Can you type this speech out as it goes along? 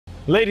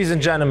Ladies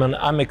and gentlemen,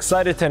 I'm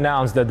excited to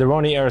announce that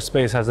Doroni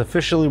Aerospace has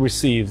officially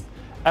received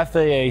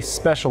FAA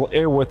Special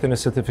Airworthiness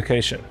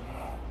Certification.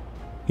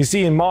 You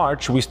see, in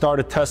March, we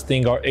started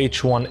testing our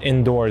H1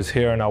 indoors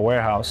here in our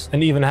warehouse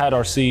and even had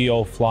our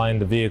CEO fly in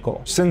the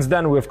vehicle. Since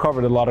then, we've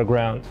covered a lot of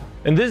ground.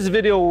 In this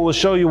video, we will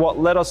show you what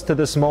led us to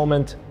this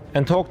moment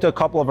and talk to a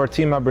couple of our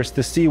team members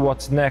to see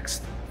what's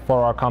next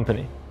for our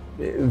company.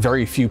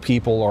 Very few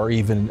people are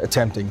even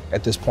attempting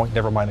at this point,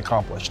 never mind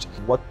accomplished.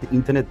 What the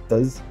internet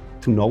does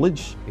to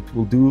knowledge, it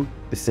will do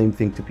the same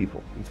thing to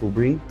people. It will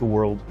bring the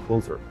world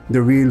closer.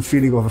 The real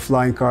feeling of a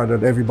flying car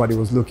that everybody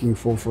was looking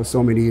for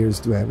so many years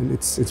to have, and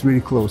it's really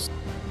close.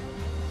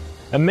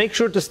 And make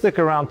sure to stick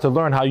around to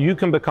learn how you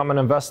can become an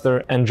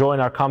investor and join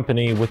our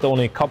company with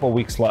only a couple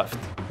weeks left.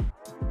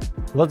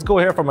 Let's go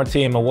hear from our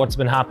team on what's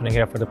been happening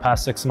here for the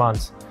past 6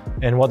 months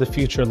and what the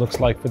future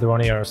looks like for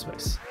Doroni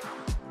Aerospace.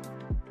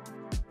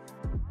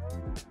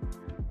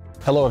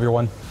 Hello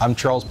everyone, I'm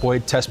Charles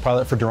Boyd, test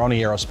pilot for Doroni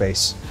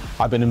Aerospace.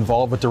 I've been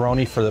involved with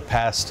Doroni for the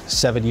past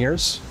 7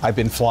 years. I've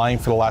been flying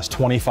for the last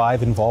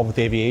 25 involved with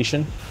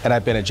aviation, and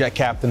I've been a jet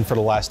captain for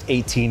the last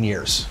 18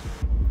 years.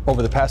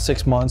 Over the past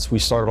 6 months, we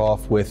started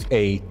off with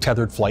a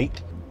tethered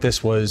flight.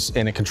 This was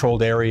in a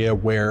controlled area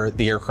where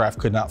the aircraft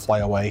could not fly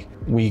away.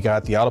 We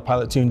got the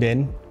autopilot tuned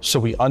in, so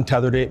we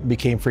untethered it and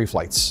became free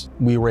flights.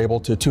 We were able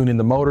to tune in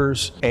the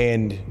motors,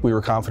 and we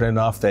were confident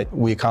enough that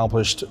we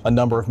accomplished a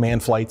number of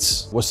manned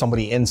flights with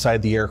somebody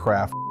inside the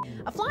aircraft.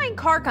 A flying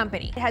car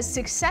company has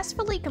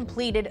successfully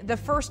completed the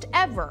first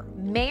ever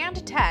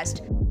manned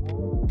test.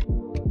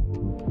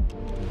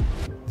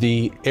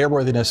 The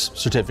airworthiness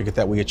certificate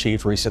that we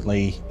achieved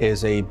recently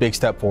is a big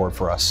step forward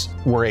for us.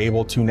 We're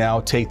able to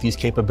now take these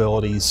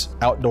capabilities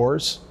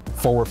outdoors,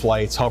 forward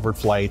flights, hovered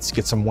flights,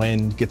 get some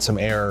wind, get some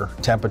air,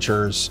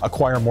 temperatures,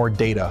 acquire more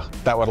data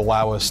that would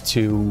allow us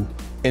to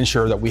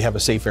ensure that we have a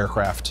safe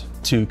aircraft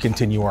to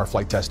continue our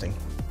flight testing.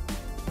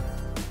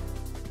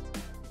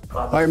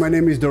 Hi, my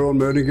name is Doron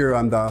Merdiger.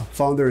 I'm the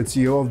founder and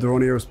CEO of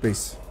Doroni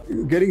Aerospace.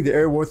 Getting the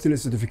airworthiness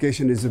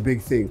certification is a big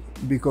thing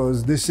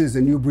because this is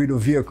a new breed of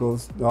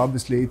vehicles.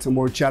 Obviously, it's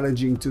more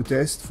challenging to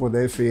test for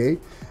the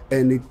FAA,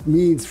 and it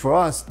means for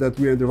us that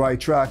we're on the right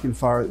track as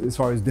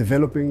far as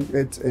developing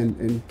it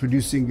and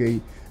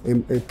producing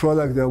a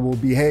product that will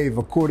behave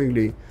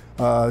accordingly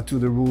to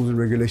the rules and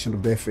regulation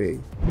of the FAA.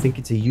 I think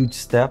it's a huge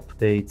step.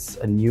 It's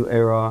a new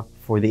era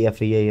for the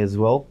FAA as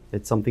well.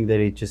 It's something that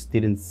it just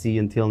didn't see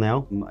until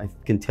now. I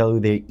can tell you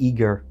they're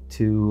eager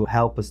to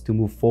help us to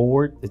move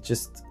forward. It's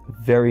just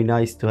very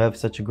nice to have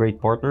such a great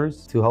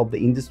partners to help the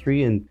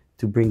industry and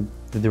to bring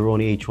the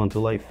Doroni H1 to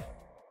life.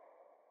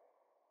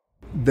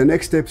 The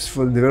next steps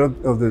for the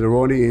development of the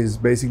Doroni is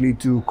basically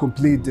to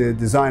complete the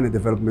design and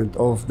development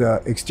of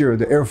the exterior,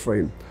 the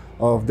airframe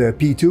of the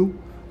P2,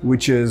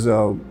 which is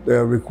a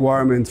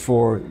requirement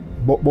for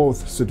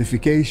both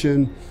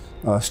certification,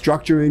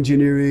 structure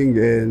engineering,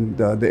 and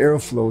the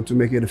airflow to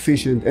make it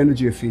efficient,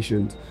 energy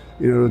efficient,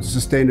 in order to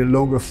sustain a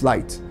longer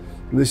flight.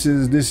 This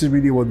is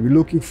really what we're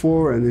looking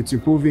for, and it's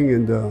improving,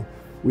 and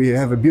we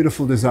have a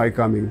beautiful design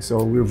coming,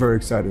 so we're very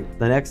excited.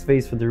 The next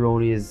phase for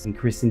Doroni is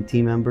increasing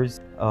team members,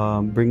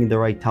 bringing the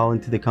right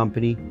talent to the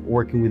company,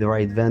 working with the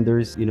right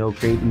vendors,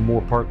 creating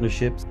more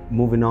partnerships,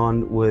 moving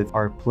on with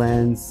our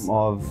plans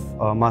of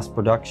mass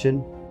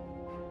production.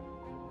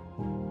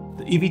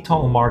 The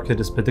eVTOL market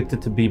is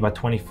predicted to be by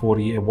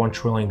 2040 a $1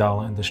 trillion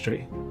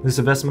industry. This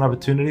investment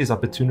opportunity is an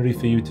opportunity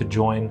for you to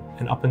join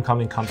an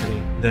up-and-coming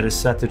company that is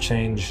set to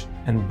change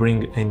and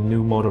bring a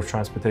new mode of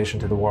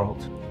transportation to the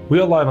world. We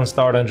are live on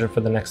Start Engine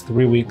for the next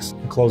 3 weeks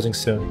and closing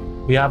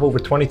soon. We have over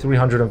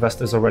 2,300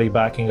 investors already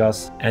backing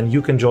us, and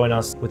you can join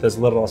us with as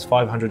little as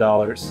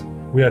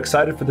 $500. We are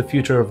excited for the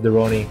future of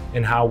Doroni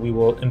and how we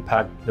will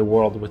impact the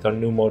world with our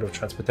new mode of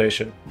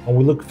transportation. And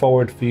we look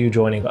forward for you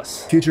joining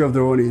us. The future of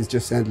Doroni is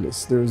just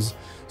endless. There's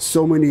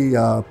so many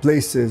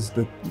places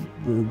that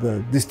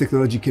this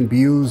technology can be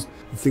used.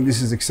 I think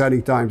this is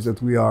exciting times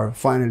that we are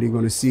finally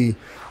going to see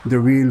the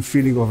real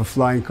feeling of a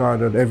flying car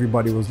that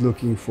everybody was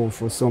looking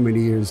for so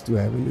many years to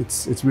have, and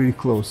it's really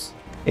close.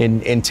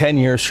 In 10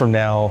 years from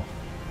now,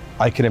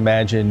 I can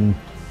imagine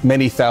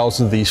many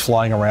thousands of these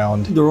flying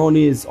around.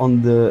 Doroni is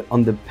on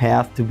the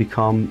path to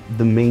become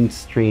the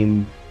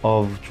mainstream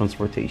of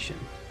transportation.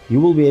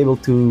 You will be able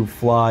to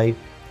fly,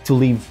 to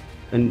leave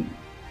in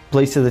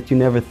places that you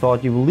never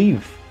thought you will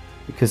leave,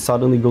 because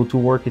suddenly go to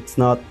work, it's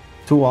not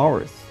 2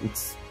 hours,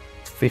 it's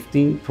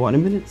 15, 20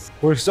 minutes.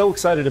 We're so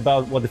excited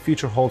about what the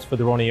future holds for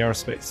Doroni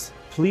Aerospace.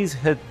 Please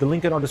hit the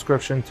link in our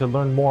description to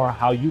learn more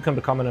how you can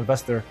become an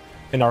investor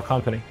in our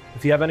company.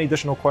 If you have any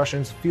additional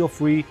questions, feel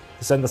free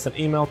to send us an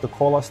email, to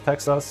call us,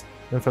 text us.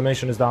 The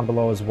information is down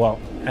below as well.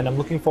 And I'm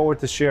looking forward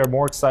to share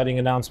more exciting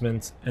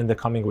announcements in the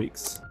coming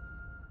weeks.